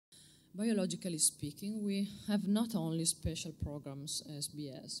Biologically speaking, we have not only special programs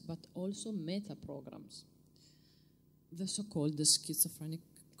SBS, but also meta programs, the so-called schizophrenic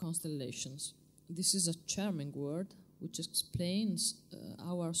constellations. This is a charming word which explains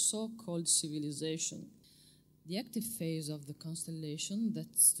our so-called civilization. The active phase of the constellation,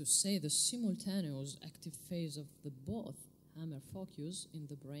 that's to say the simultaneous active phase of the both hammer focus in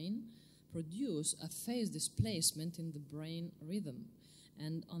the brain, produce a phase displacement in the brain rhythm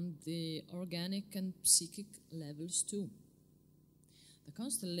and on the organic and psychic levels too. The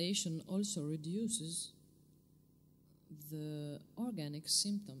constellation also reduces the organic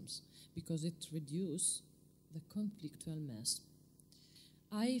symptoms because it reduces the conflictual mass.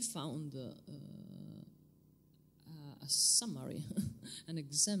 I found a summary, an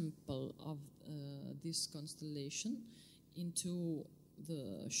example of this constellation into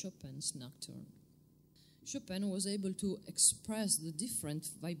the Chopin's Nocturne. Chopin was able to express the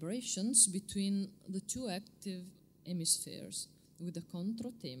different vibrations between the two active hemispheres with a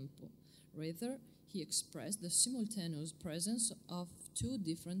controtempo. Rather, he expressed the simultaneous presence of two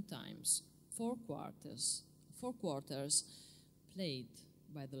different times, four quarters played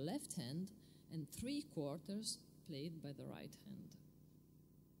by the left hand and 3/4 played by the right hand.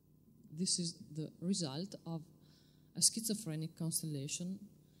 This is the result of a schizophrenic constellation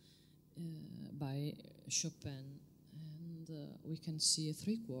by Chopin, and we can see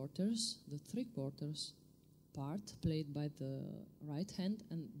 3/4, the 3/4 part played by the right hand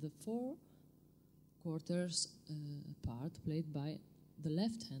and the 4/4 part played by the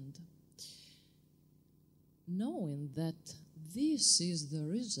left hand. Knowing that this is the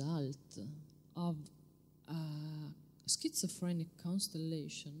result of a schizophrenic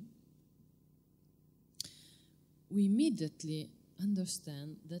constellation, we immediately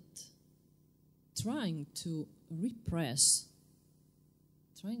understand that trying to repress,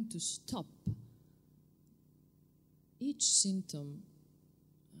 trying to stop each symptom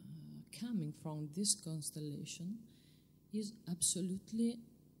coming from this constellation is absolutely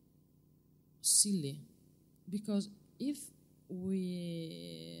silly, because if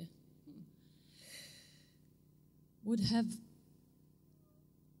we would have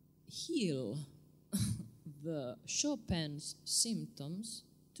healed the Chopin's symptoms,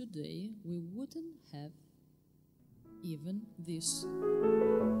 today we wouldn't have even this.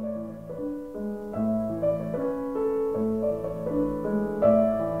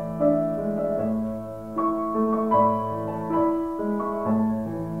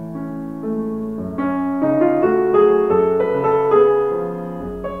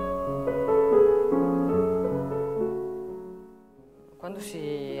 Quando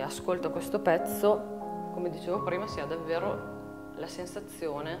si ascolta questo pezzo, come dicevo prima, si ha davvero la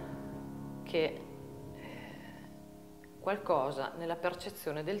sensazione che qualcosa nella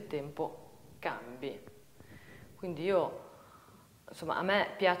percezione del tempo cambi. Quindi a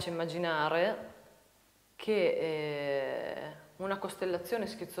me piace immaginare che una costellazione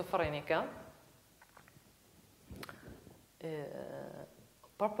schizofrenica,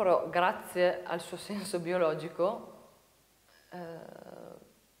 proprio grazie al suo senso biologico,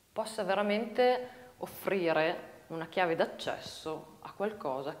 possa veramente offrire una chiave d'accesso a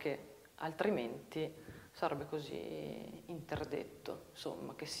qualcosa che altrimenti sarebbe così interdetto,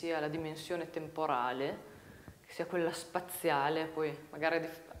 insomma, che sia la dimensione temporale, che sia quella spaziale, poi magari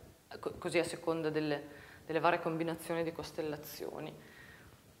così a seconda delle varie combinazioni di costellazioni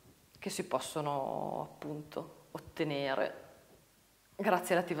che si possono appunto ottenere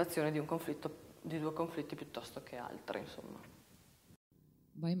grazie all'attivazione di due conflitti piuttosto che altri, insomma.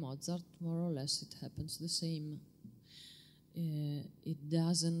 By Mozart, more or less, it happens the same. It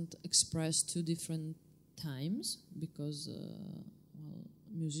doesn't express two different times because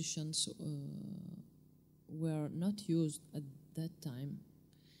musicians were not used at that time.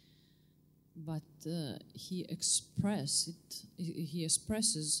 But he expresses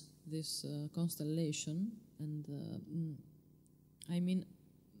this constellation, and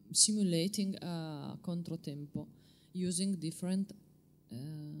simulating a controtempo using different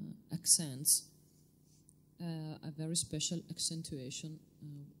accents, a very special accentuation,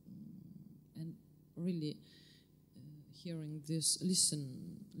 and really hearing this,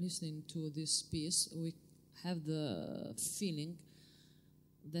 listening to this piece, we have the feeling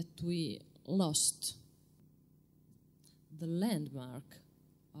that we lost the landmark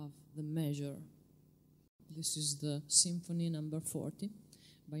of the measure. This is the Symphony number 40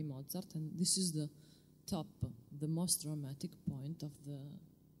 by Mozart, and this is the top, the most dramatic point of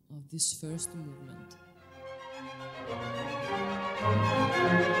this first movement.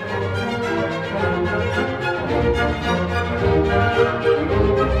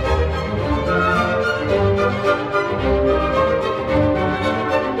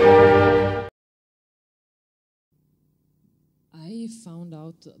 found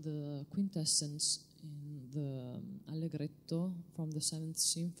out the quintessence in the Allegretto from the 7th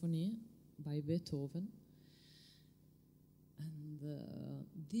Symphony by Beethoven. And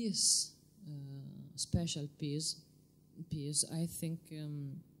this special piece, I think,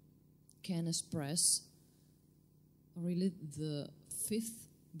 can express really the 5th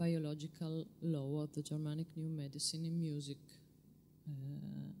biological law of the Germanic New Medicine in music.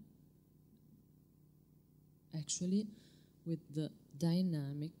 Actually, with the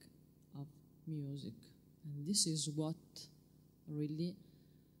dynamic of music. And this is what really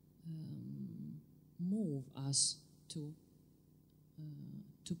move us to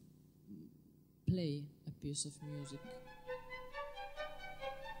play a piece of music.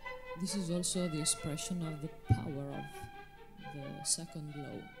 This is also the expression of the power of the second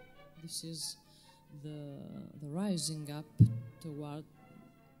law. This is the rising up toward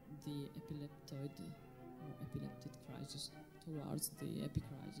the epileptoid or epileptic crisis, towards the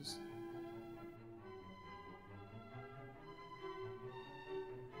epicrisis.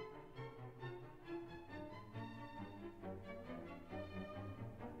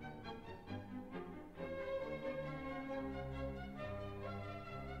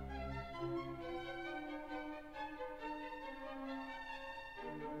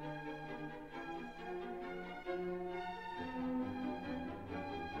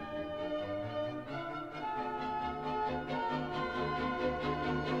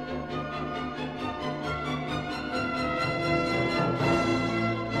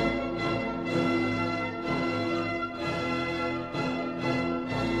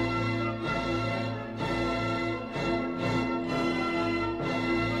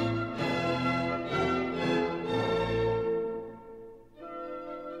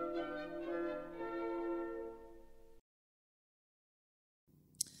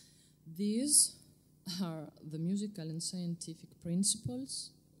 These are the musical and scientific principles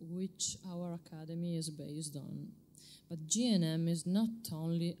which our academy is based on. But GNM is not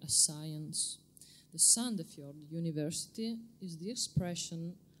only a science. The Sandefjord University is the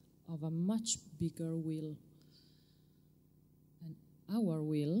expression of a much bigger will. And our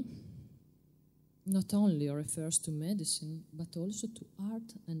will not only refers to medicine, but also to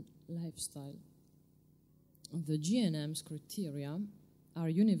art and lifestyle. The GNM's criteria are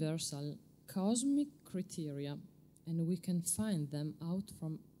universal cosmic criteria, and we can find them out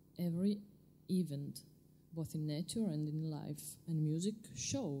from every event, both in nature and in life, and music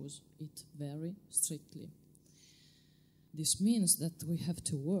shows it very strictly. This means that we have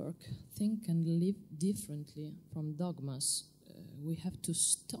to work, think and live differently from dogmas. We have to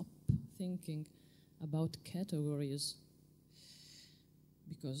stop thinking about categories,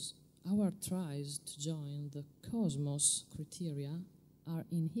 because our tries to join the cosmos criteria are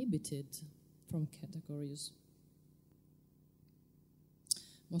inhibited from categories.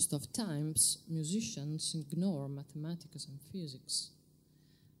 Most of times, musicians ignore mathematics and physics.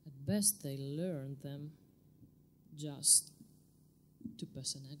 At best, they learn them just to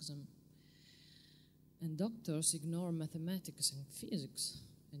pass an exam. And doctors ignore mathematics and physics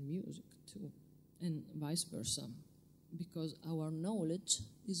and music too, and vice versa, because our knowledge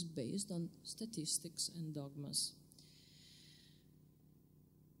is based on statistics and dogmas.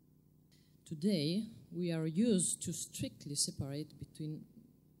 Today, we are used to strictly separate between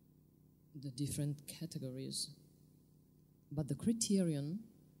the different categories. But the criterion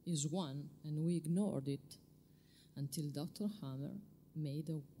is one, and we ignored it until Dr. Hammer made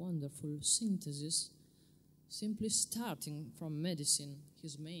a wonderful synthesis, simply starting from medicine,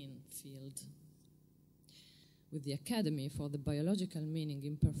 his main field. With the Academy for the Biological Meaning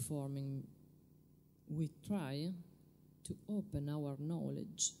in Performing, we try to open our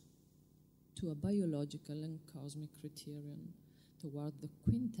knowledge to a biological and cosmic criterion, toward the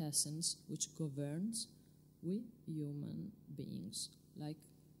quintessence which governs we human beings, like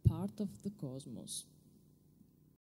part of the cosmos.